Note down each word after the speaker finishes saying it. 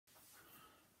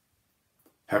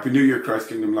Happy New Year, Christ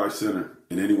Kingdom Life Center,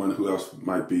 and anyone who else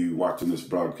might be watching this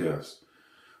broadcast.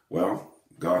 Well,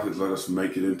 God has let us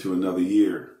make it into another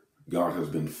year. God has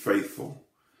been faithful.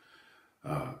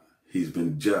 He's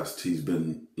been just. He's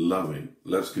been loving.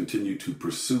 Let's continue to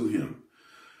pursue him.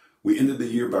 We ended the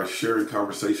year by sharing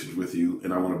conversations with you,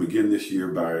 and I want to begin this year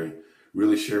by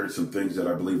really sharing some things that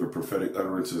I believe are prophetic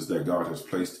utterances that God has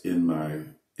placed in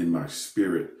my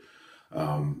spirit.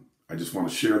 I just want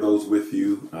to share those with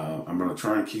you. I'm going to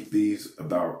try and keep these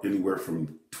about anywhere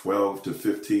from 12 to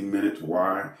 15 minutes.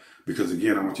 Why? Because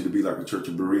again, I want you to be like the Church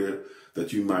of Berea,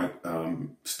 that you might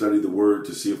study the word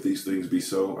to see if these things be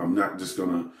so. I'm not just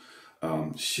going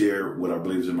to share what I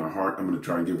believe is in my heart. I'm going to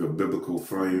try and give you a biblical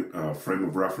frame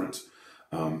of reference.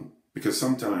 Because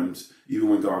sometimes, even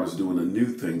when God is doing a new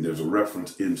thing, there's a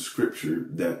reference in Scripture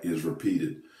that is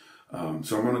repeated.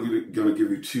 So I'm going to give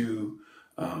you two,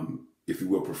 if you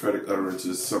will, prophetic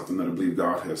utterances, something that I believe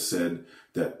God has said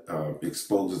that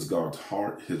exposes God's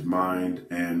heart, his mind,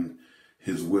 and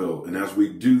his will. And as we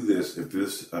do this, if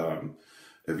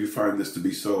you find this to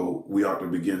be so, we ought to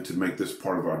begin to make this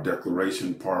part of our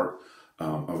declaration, part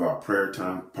of our prayer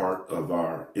time, part of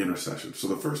our intercession. So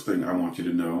the first thing I want you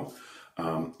to know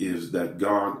is that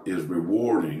God is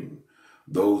rewarding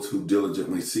those who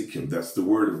diligently seek him. That's the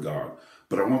word of God.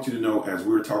 But I want you to know, as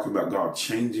we're talking about God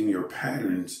changing your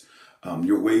patterns,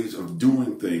 your ways of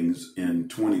doing things in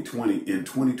 2020, in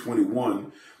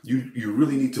 2021, you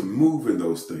really need to move in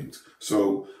those things.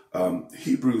 So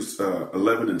Hebrews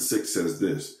 11:6 says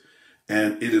this,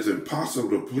 and it is impossible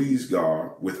to please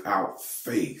God without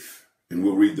faith. And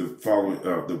we'll read the following,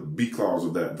 the B clause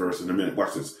of that verse in a minute.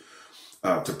 Watch this.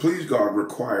 To please God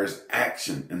requires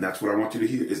action. And that's what I want you to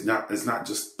hear. It's not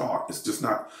just thought. It's just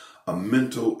not a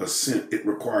mental assent. It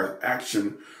requires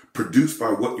action produced by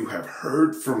what you have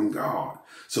heard from God.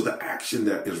 So the action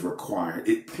that is required,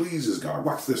 it pleases God.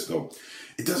 Watch this though.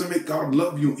 It doesn't make God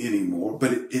love you anymore,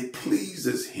 but it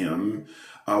pleases him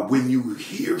when you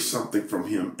hear something from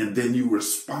him and then you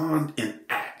respond and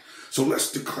act. So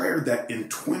let's declare that in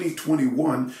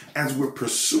 2021, as we're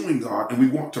pursuing God and we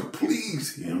want to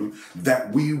please him,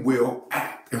 that we will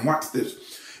act. And watch this.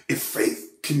 If faith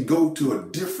can go to a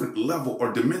different level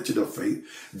or dimension of faith,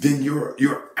 then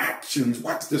your actions,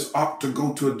 watch this, ought to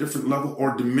go to a different level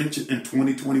or dimension in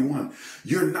 2021.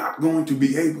 You're not going to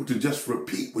be able to just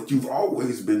repeat what you've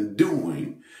always been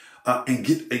doing and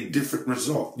get a different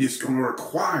result. It's going to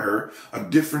require a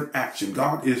different action.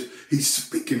 God he's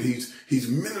speaking, he's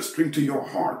ministering to your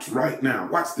hearts right now.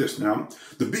 Watch this now.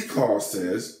 The B clause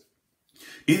says,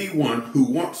 anyone who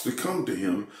wants to come to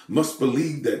him must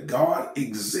believe that God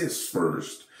exists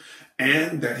first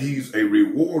and that he's a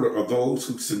rewarder of those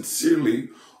who sincerely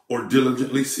or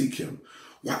diligently seek him.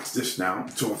 Watch this now.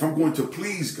 So if I'm going to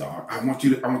please God, I want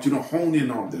you to hone in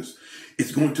on this.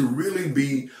 It's going to really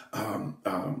be,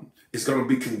 it's going to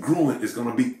be congruent. It's going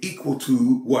to be equal to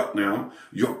what now?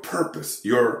 Your purpose,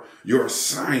 your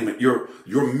assignment, your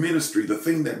ministry, the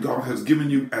thing that God has given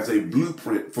you as a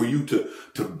blueprint for you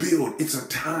to build. It's a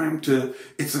time to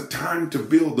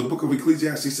build. The book of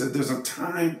Ecclesiastes said there's a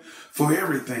time for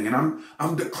everything. And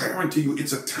I'm declaring to you,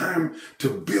 it's a time to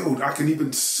build. I can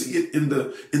even see it in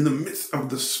the midst of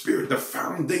the spirit. The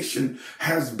foundation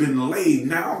has been laid.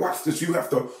 Now watch this. You have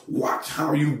to watch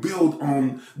how you build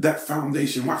on that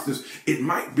foundation. Watch this. It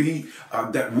might be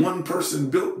that one person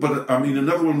built, but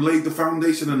another one laid the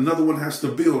foundation, another one has to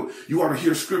build. You ought to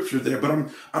hear scripture there, but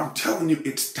I'm telling you,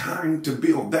 it's time to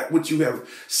build that which you have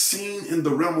seen in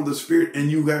the realm of the spirit,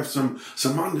 and you have some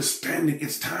understanding.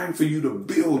 It's time for you to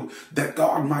build, that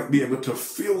God might be able to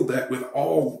fill that with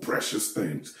all precious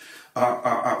things.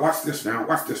 Watch this now.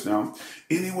 Watch this now.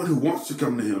 Anyone who wants to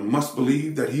come to him must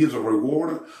believe that he is a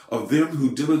rewarder of them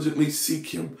who diligently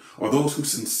seek him, or those who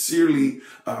sincerely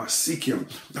seek him.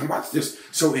 Now watch this.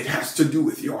 So it has to do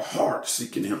with your heart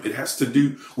seeking him. It has to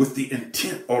do with the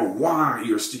intent or why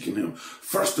you're seeking him.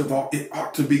 First of all, it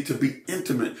ought to be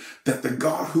intimate, that the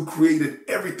God who created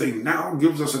everything now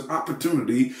gives us an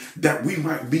opportunity that we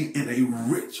might be in a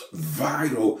rich,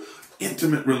 vital,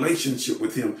 intimate relationship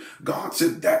with him. God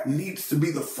said that needs to be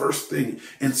the first thing.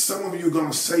 And some of you are going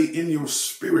to say in your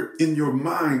spirit, in your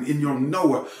mind, in your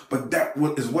knower, but that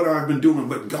is what I've been doing.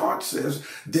 But God says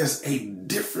there's a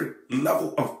different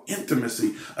level of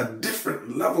intimacy. A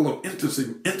different level of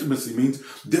intimacy means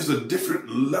there's a different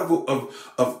level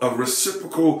of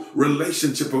reciprocal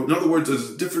relationship. In other words,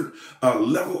 there's a different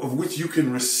level of which you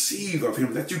can receive of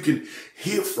him, that you can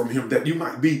hear from him, that you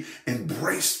might be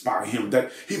embraced by him,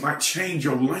 that he might change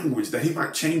your language, that he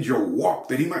might change your walk,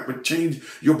 that he might change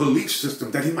your belief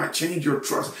system, that he might change your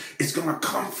trust. It's going to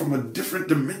come from a different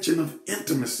dimension of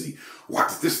intimacy.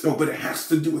 Watch this though, but it has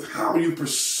to do with how you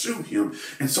pursue him.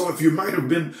 And so if you might have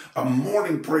been a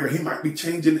morning prayer, he might be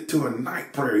changing it to a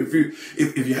night prayer. If you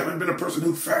haven't been a person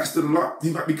who fasted a lot,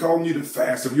 he might be calling you to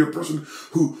fast. If you're a person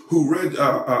who read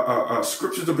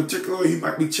scriptures in particular, he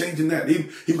might be changing that.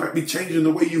 He might be changing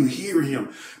the way you hear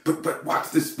him. But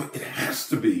watch this, but it has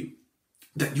to be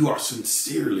that you are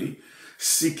sincerely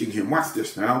seeking him. Watch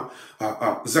this now.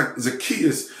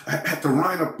 Zacchaeus had to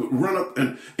run up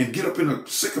and get up in a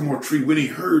sycamore tree when he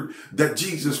heard that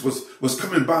Jesus was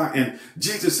coming by, and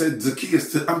Jesus said,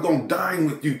 Zacchaeus, I'm going to dine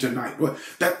with you tonight. Well,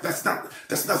 that's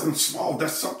nothing small.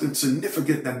 That's something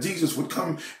significant, that Jesus would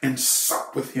come and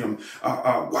sup with him.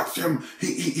 Watch him.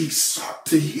 He sought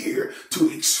to hear,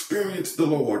 to experience the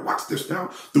Lord. Watch this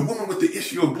now. The woman with the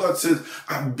issue of blood says,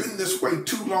 I've been this way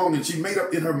too long, and she made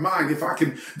up in her mind, if I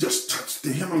can just touch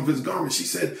the hem of his garment, she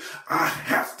said, I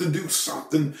have to do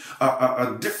something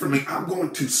differently. I'm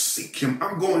going to seek him.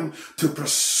 I'm going to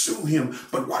pursue him.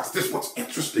 But watch this. What's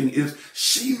interesting is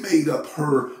she made up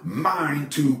her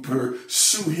mind to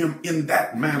pursue him in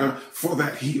that manner for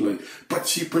that healing. But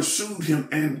she pursued him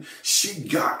and she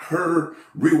got her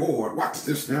reward. Watch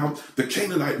this now. The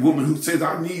Canaanite woman who says,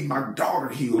 I need my daughter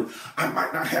healed. I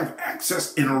might not have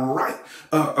access in a right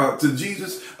to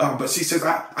Jesus, but she says,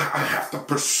 I have to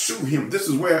pursue him. This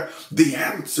is where the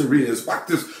answer is. Watch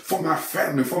this. For my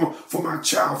family, for my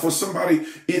child, for somebody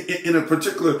in a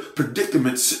particular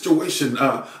predicament, situation,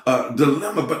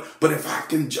 dilemma. But if I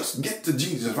can just get to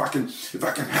Jesus, if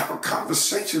I can have a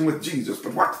conversation with Jesus.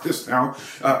 But watch this now.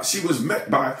 She was met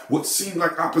by what seemed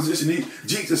like opposition.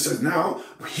 Jesus says, now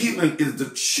healing is the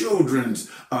children's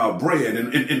bread.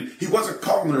 And he wasn't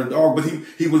calling her a dog, but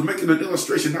he was making an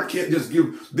illustration. I can't just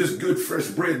give this good fresh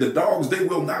bread. The dogs, they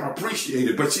will not appreciate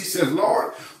it. But she says,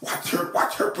 Lord, watch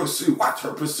her pursue. Watch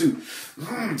her pursue.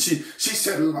 She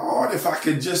said, Lord, if I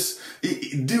could just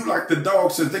do like the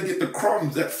dog says, they get the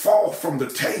crumbs that fall from the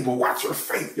table. Watch her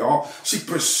faith, y'all. She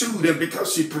pursued, and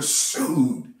because she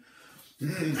pursued,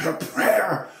 her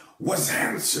prayer was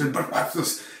answered. But watch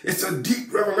this. It's a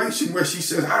deep revelation where she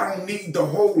says, I don't need the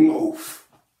whole loaf.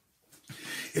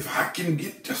 If I can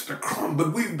get just a crumb,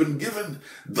 but we've been given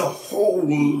the whole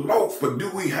loaf. But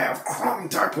do we have crumb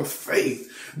type of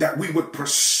faith that we would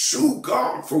pursue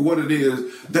God for what it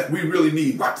is that we really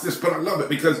need? Watch this, but I love it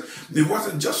because it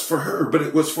wasn't just for her, but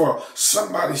it was for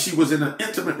somebody she was in an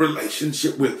intimate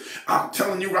relationship with. I'm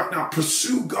telling you right now,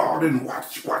 pursue God and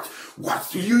watch the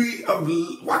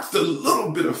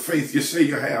little bit of faith you say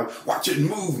you have. Watch it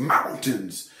move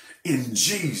mountains. In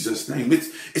Jesus' name.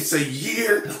 It's a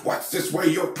year, watch this, where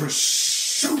your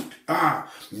pursuit,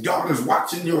 God is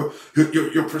watching your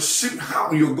pursuit,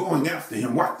 how you're going after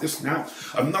him. Watch this now.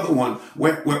 Another one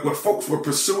where folks were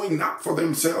pursuing not for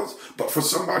themselves, but for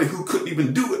somebody who couldn't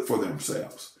even do it for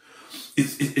themselves.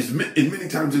 It's many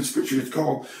times in scripture, it's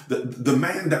called the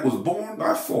man that was born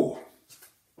by four.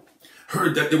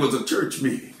 Heard that there was a church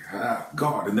meeting,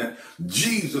 God, and that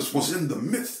Jesus was in the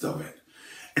midst of it.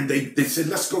 And they said,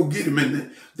 let's go get him. And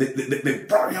they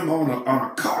brought him on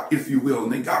a cart, if you will.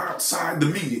 And they got outside the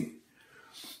meeting.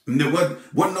 And there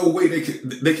wasn't no way they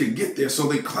could get there. So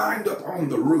they climbed up on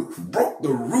the roof, broke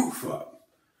the roof up,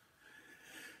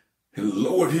 and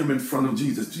lowered him in front of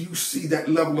Jesus. Do you see that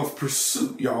level of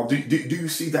pursuit, y'all? Do you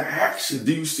see the action?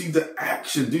 Do you see the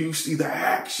action? Do you see the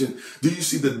action? Do you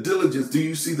see the diligence? Do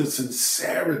you see the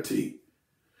sincerity?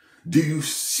 Do you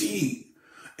see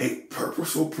a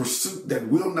purposeful pursuit that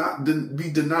will not be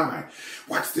denied?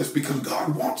 Watch this, because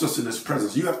God wants us in his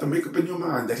presence. You have to make up in your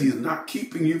mind that he is not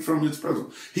keeping you from his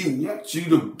presence. He wants you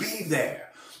to be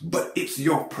there, but it's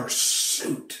your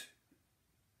pursuit.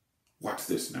 Watch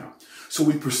this now. So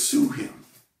we pursue him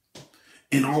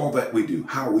in all that we do,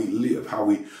 how we live, how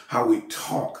we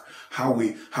talk, how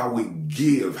we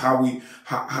give, how we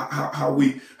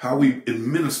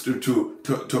administer to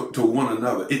one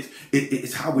another.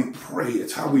 It's how we pray.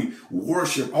 It's how we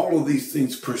worship. All of these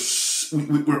things,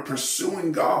 we're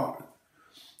pursuing God,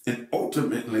 and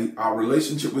ultimately our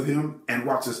relationship with him. And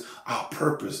watch this, our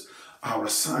purpose, our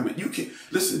assignment. You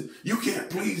can't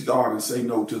please God and say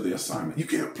no to the assignment. You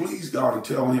can't please God and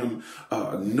tell him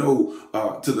no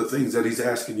to the things that he's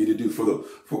asking you to do,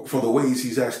 for the ways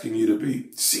he's asking you to be.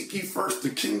 Seek ye first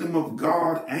the kingdom of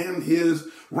God and his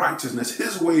righteousness,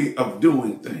 his way of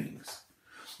doing things.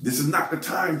 This is not the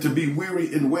time to be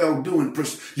weary in well-doing.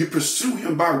 You pursue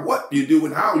him by what you do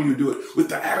and how you do it, with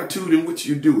the attitude in which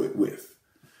you do it with.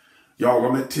 Y'all,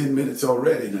 I'm at 10 minutes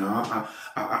already now.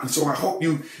 And so I hope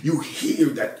you hear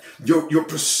that your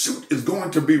pursuit is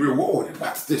going to be rewarded.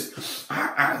 Watch this.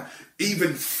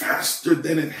 Even faster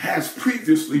than it has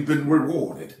previously been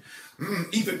rewarded.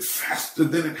 Even faster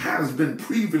than it has been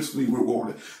previously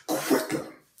rewarded. Quicker.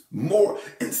 More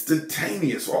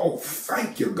instantaneous. Oh,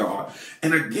 thank you, God.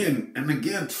 And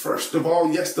again, first of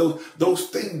all, yes, those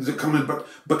things are coming,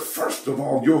 but first of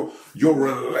all, your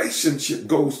relationship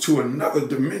goes to another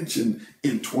dimension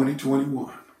in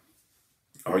 2021.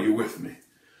 Are you with me?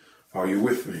 Are you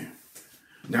with me?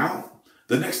 Now,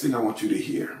 the next thing I want you to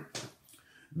hear,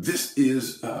 this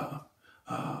is a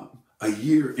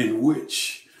year in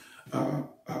which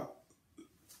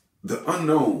the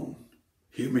unknown,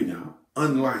 hear me now,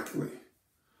 unlikely,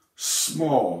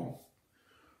 small,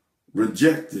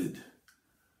 rejected,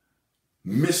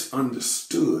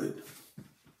 misunderstood,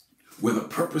 where the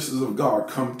purposes of God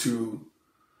come to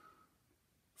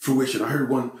fruition. I heard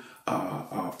one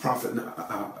prophet,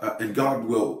 and God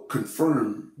will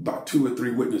confirm by 2 or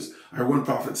 3 witnesses. I heard one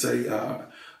prophet say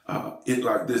it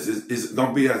like this: it's going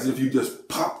to be as if you just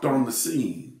popped on the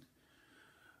scene.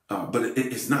 But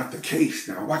it's not the case.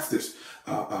 Now, watch this.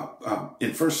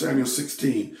 In 1 Samuel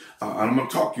 16, and I'm going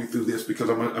to talk you through this because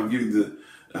I'm giving you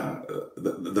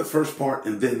the first part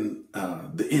and then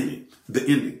the ending. The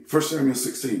ending. 1 Samuel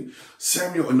 16.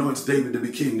 Samuel anoints David to be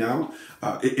king. Now,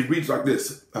 it reads like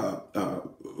this.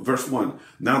 Verse 1.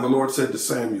 Now the Lord said to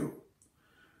Samuel,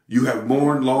 "You have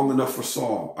mourned long enough for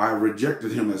Saul. I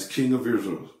rejected him as king of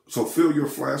Israel. So fill your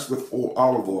flask with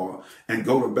olive oil and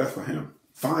go to Bethlehem.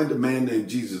 Find a man named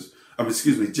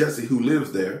Jesse, who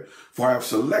lives there, for I have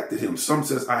selected him." Some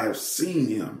says, "I have seen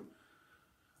him.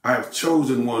 I have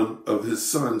chosen one of his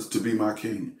sons to be my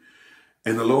king."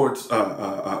 And the Lord,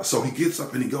 so he gets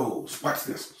up and he goes. Watch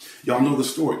this. Y'all know the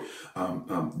story.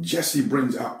 Jesse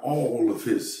brings out all of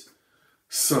his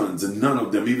sons, and none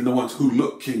of them, even the ones who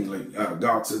look kingly,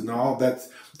 God says, "No,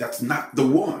 that's not the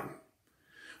one."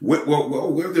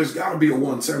 Well, there's got to be a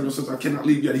one. Samuel says, "I cannot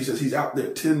leave yet." He says he's out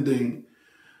there tending.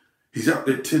 He's out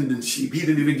there tending sheep. He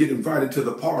didn't even get invited to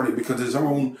the party because his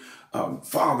own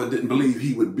father didn't believe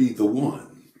he would be the one.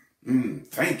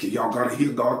 Thank you. Y'all got to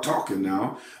hear God talking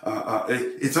now.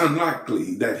 It's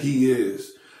unlikely that he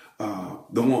is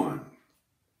the one.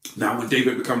 Now, when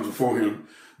David becomes before him,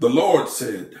 the Lord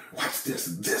said, watch this.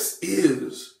 This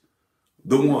is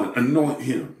the one. Anoint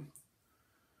him.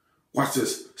 Watch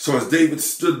this. So as David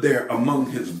stood there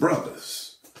among his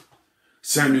brothers,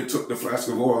 Samuel took the flask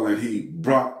of oil and he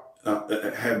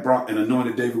had brought and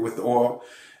anointed David with the oil.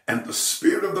 And the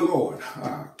Spirit of the Lord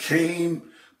came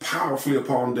powerfully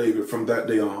upon David from that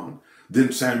day on.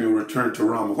 Then Samuel returned to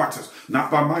Ramah. Watch this. Not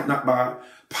by might, not by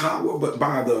power, but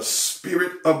by the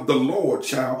Spirit of the Lord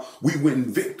shall we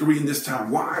win victory in this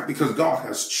time. Why? Because God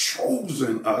has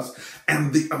chosen us,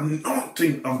 and the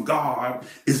anointing of God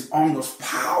is on us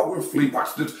powerfully.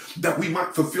 Watch this, that we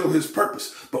might fulfill his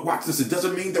purpose. But watch this, it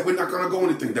doesn't mean that we're not going to go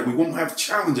anything, that we won't have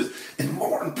challenges. And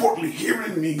more importantly, hear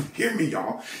me,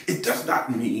 y'all, it does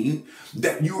not mean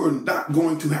that you are not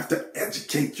going to have to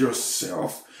educate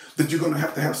yourself, that you're going to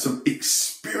have some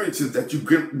experiences that you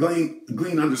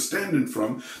glean understanding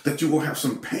from, that you will have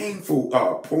some painful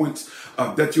points,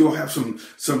 that you will have some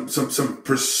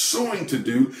pursuing to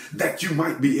do, that you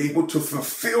might be able to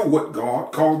fulfill what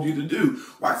God called you to do.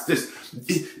 Watch this.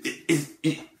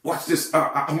 Watch this.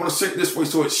 I want to say it this way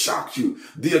so it shocks you.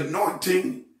 The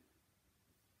anointing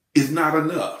is not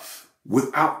enough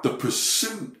without the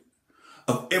pursuit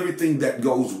of everything that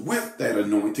goes with that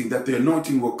anointing, that the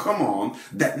anointing will come on,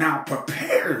 that now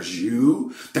prepares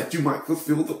you that you might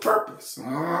fulfill the purpose.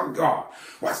 Oh God,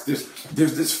 watch this.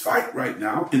 There's this fight right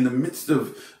now in the midst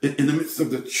of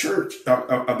the church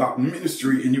about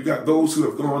ministry, and you've got those who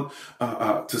have gone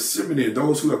to seminary,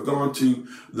 those who have gone to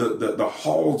the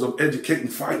halls of educating,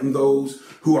 fighting those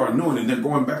who are anointed. They're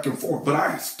going back and forth. But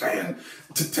I stand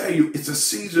to tell you, it's a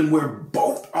season where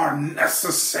both are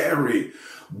necessary.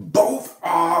 Both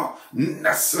are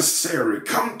necessary.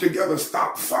 Come together,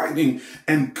 stop fighting,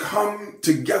 and come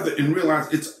together and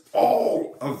realize it's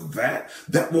all of that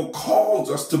will cause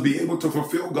us to be able to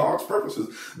fulfill God's purposes.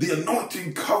 The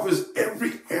anointing covers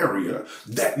every area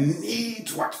that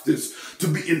needs, watch this, to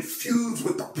be infused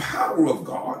with the power of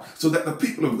God so that the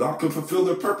people of God can fulfill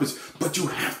their purpose. But you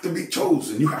have to be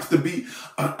chosen. You have to be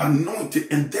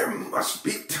anointed. And there must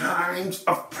be times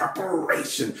of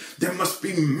preparation. There must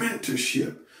be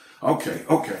mentorship. Okay.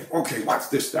 Watch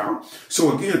this now.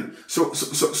 So again,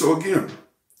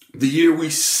 The year we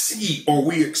see or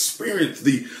we experience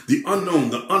the unknown,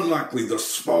 the unlikely, the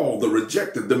small, the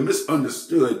rejected, the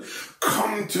misunderstood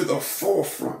come to the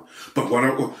forefront. But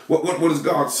what is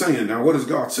God saying now? What is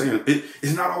God saying?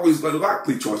 It's not always the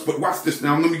likely choice. But watch this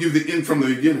now. Let me give the end from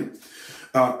the beginning.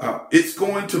 It's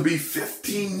going to be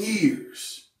 15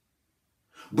 years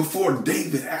before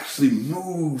David actually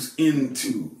moves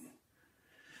into,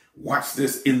 watch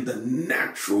this, in the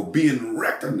natural, being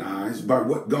recognized by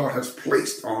what God has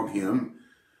placed on him.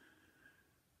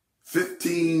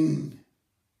 15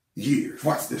 years.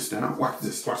 Watch this now. Watch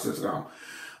this now.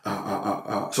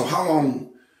 So how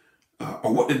long,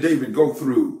 or what did David go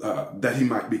through that he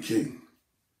might be king?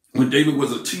 When David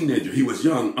was a teenager, he was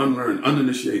young, unlearned,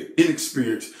 uninitiated,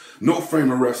 inexperienced, no frame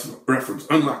of reference,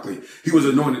 unlikely. He was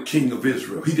anointed king of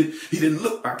Israel. He didn't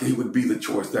look like he would be the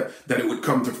choice that it would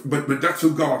come to, but that's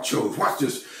who God chose. Watch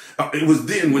this. It was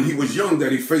then when he was young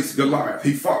that he faced Goliath.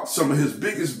 He fought some of his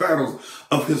biggest battles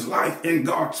of his life and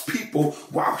God's people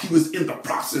while he was in the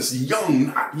process, young,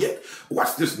 not yet,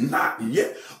 watch this, not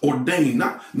yet ordained,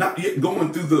 not yet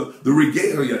going through the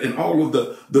regalia and all of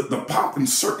the pomp and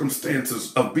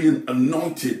circumstances of being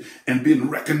anointed and being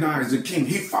recognized as king.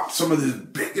 He fought some of his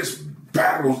biggest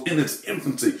battles in its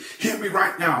infancy. Hear me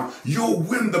right now. You'll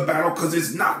win the battle because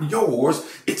it's not yours.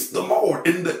 It's the Lord.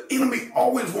 And the enemy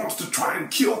always wants to try and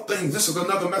kill things. This is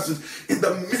another message in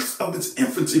the midst of its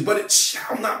infancy, but it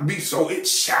shall not be so. It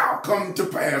shall come to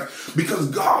pass because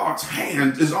God's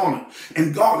hand is on it.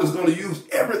 And God is going to use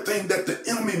everything that the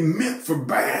enemy meant for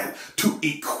bad to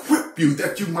equip you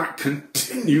that you might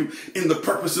continue in the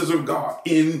purposes of God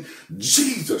in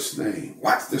Jesus' name.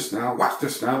 Watch this now. Watch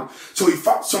this now. So he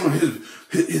fought some of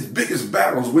his biggest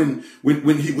battles when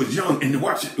he was young. And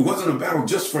watch it wasn't a battle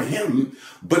just for him,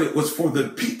 but it was for the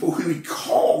people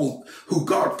who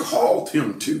God called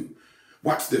him to.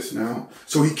 Watch this now.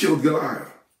 So he killed Goliath.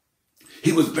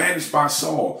 He was banished by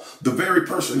Saul, the very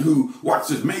person who, watch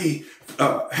this,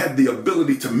 had the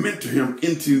ability to mentor him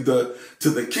into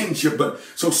the kingship. But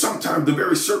so sometimes the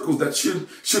very circles that should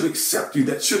accept you,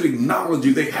 that should acknowledge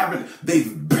you,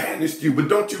 they've banished you. But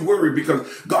don't you worry, because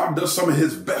God does some of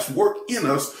his best work in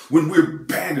us when we're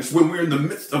banished, when we're in the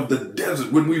midst of the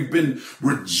desert, when we've been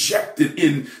rejected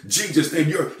in Jesus' name.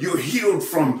 You're healed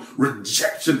from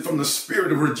rejection, from the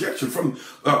spirit of rejection, from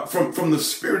the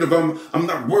spirit of I'm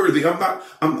not worthy, I'm not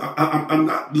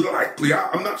likely,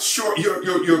 I'm not sure.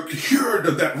 You're cured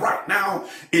of that right now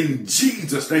in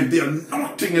Jesus' name. The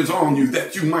anointing is on you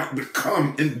that you might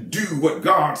become and do what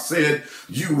God said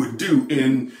you would do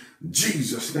in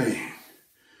Jesus' name.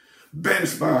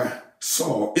 Banished by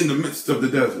Saul in the midst of the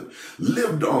desert,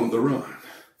 lived on the run,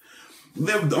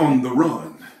 lived on the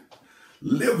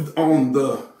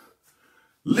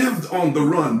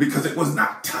run because it was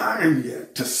not time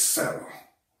yet to settle.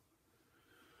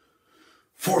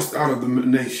 Forced out of the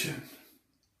nation.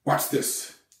 Watch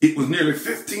this. It was nearly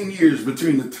 15 years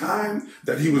between the time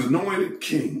that he was anointed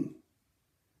king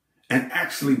and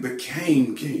actually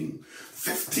became king.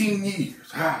 15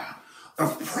 years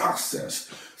of process.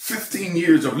 15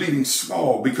 years of leading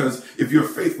small, because if you're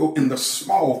faithful in the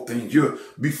small things, you'll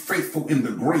be faithful in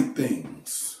the great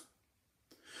things.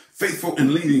 Faithful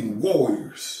in leading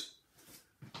warriors.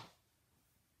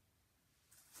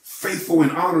 Faithful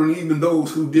in honoring even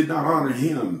those who did not honor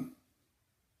him.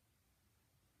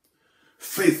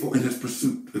 Faithful in his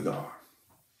pursuit to God.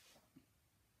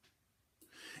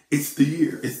 It's the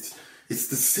year, it's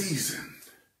the season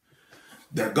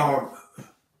that God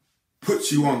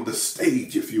puts you on the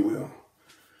stage, if you will,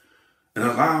 and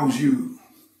allows you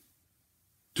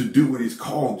to do what he's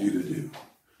called you to do,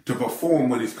 to perform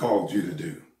what he's called you to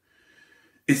do.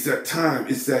 It's that time,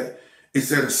 it's that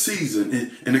a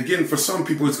season. And again, for some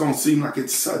people, it's going to seem like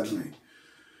it's suddenly.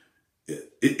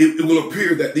 It will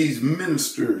appear that these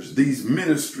ministers, these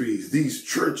ministries, these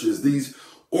churches, these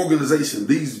organizations,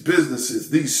 these businesses,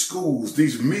 these schools,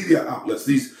 these media outlets,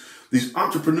 these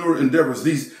entrepreneur endeavors,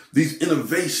 these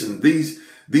innovations, these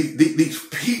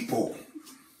people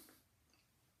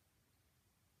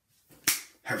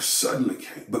have suddenly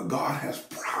came, but God has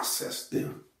processed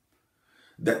them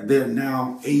that they're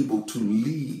now able to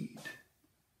lead,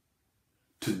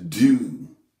 to do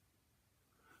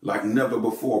like never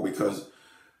before, because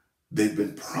they've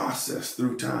been processed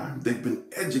through time. They've been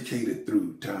educated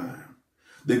through time.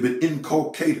 They've been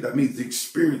inculcated. That means they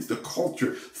experienced the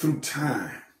culture through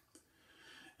time.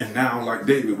 And now, like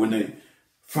David, when they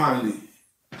finally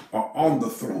are on the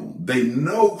throne, they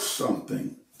know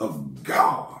something of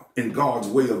God and God's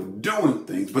way of doing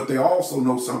things, but they also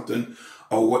know something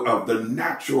of the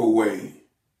natural way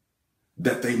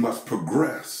that they must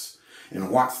progress and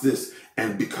watch this,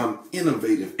 and become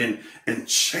innovative and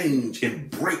change and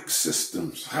break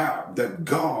systems, how that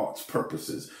God's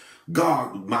purposes,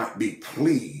 God might be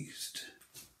pleased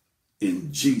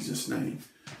in Jesus' name.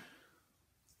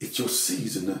 It's your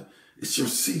season. It's your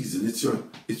season.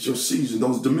 It's your season.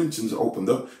 Those dimensions open.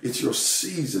 It's your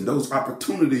season. Those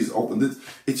opportunities open.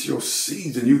 It's your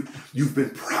season. You've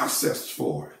been processed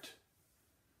for it.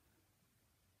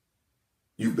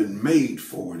 You've been made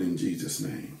for it in Jesus'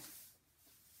 name.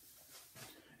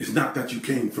 It's not that you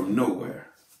came from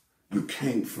nowhere. You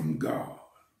came from God.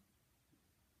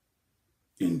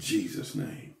 In Jesus'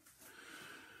 name.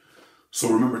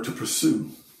 So remember to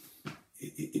pursue.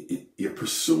 You're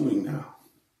pursuing now.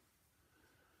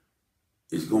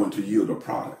 Is going to yield a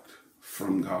product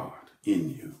from God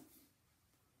in you.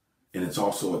 And it's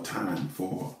also a time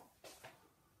for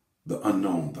the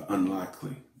unknown, the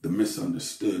unlikely, the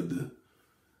misunderstood,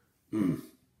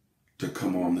 to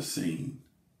come on the scene,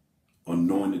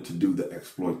 anointed to do the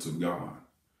exploits of God.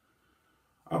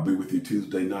 I'll be with you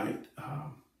Tuesday night. I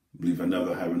believe I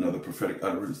have another prophetic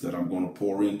utterance that I'm going to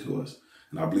pour into us.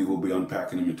 And I believe we'll be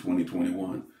unpacking them in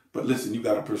 2021. But listen, you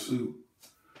got to pursue.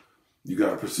 You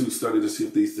got to pursue, study to see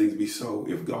if these things be so.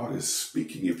 If God is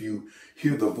speaking, if you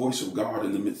hear the voice of God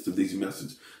in the midst of these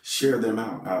messages, share them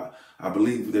out. I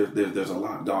believe there's a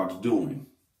lot God's doing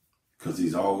because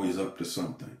he's always up to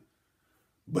something.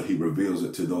 But he reveals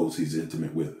it to those he's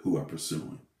intimate with who are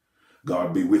pursuing.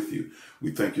 God be with you.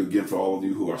 We thank you again for all of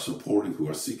you who are supporting, who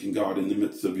are seeking God in the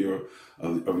midst of your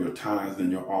tithes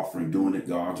and your offering, doing it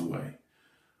God's way.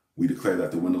 We declare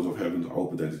that the windows of heaven are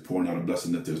open, that he's pouring out a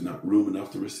blessing, that there's not room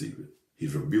enough to receive it.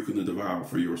 He's rebuking the devourer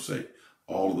for your sake.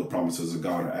 All of the promises of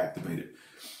God are activated.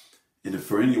 And if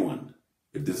for anyone,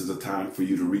 if this is a time for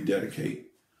you to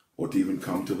rededicate or to even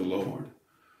come to the Lord,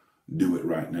 do it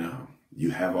right now.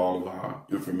 You have all of our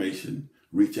information.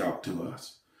 Reach out to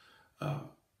us.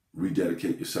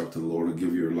 Rededicate yourself to the Lord or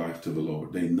give your life to the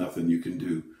Lord. There ain't nothing you can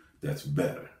do that's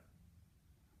better.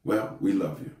 Well, we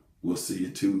love you. We'll see you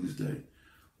Tuesday.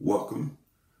 Welcome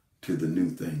to the new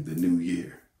thing, the new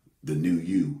year, the new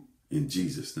you, in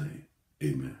Jesus' name.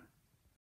 Amen.